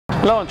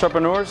Hello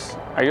entrepreneurs,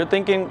 are you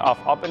thinking of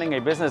opening a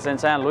business in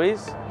San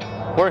Luis?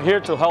 We're here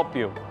to help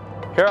you.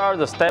 Here are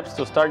the steps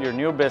to start your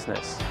new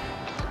business.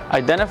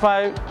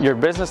 Identify your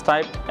business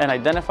type and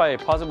identify a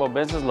possible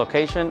business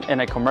location in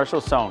a commercial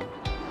zone.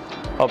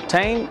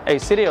 Obtain a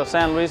City of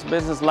San Luis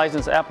business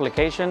license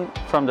application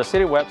from the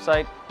city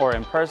website or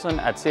in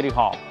person at City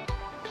Hall.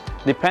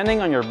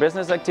 Depending on your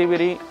business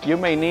activity, you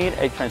may need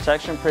a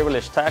transaction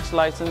privilege tax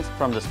license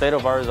from the state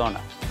of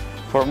Arizona.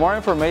 For more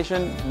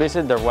information,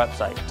 visit their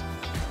website.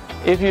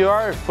 If you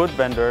are a food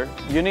vendor,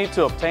 you need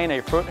to obtain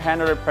a fruit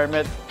handler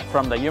permit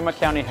from the Yuma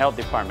County Health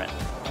Department.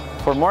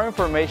 For more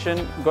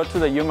information, go to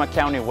the Yuma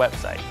County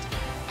website.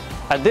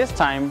 At this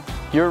time,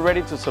 you're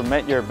ready to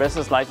submit your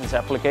business license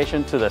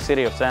application to the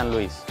City of San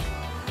Luis.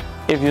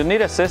 If you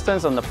need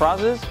assistance on the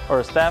process,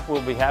 our staff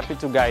will be happy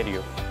to guide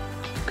you.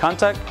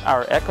 Contact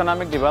our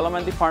Economic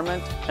Development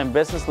Department and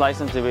Business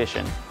License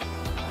Division.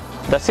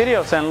 The City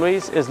of San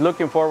Luis is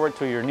looking forward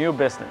to your new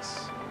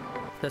business.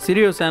 The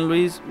City of San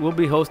Luis will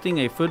be hosting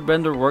a food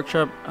vendor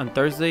workshop on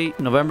Thursday,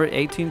 November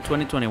 18,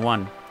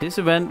 2021. This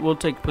event will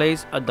take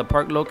place at the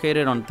park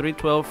located on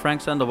 312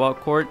 Frank Sandoval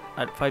Court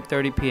at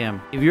 5:30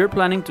 p.m. If you're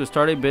planning to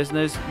start a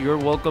business, you're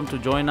welcome to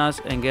join us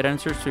and get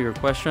answers to your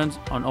questions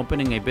on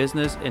opening a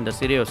business in the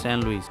City of San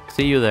Luis.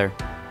 See you there.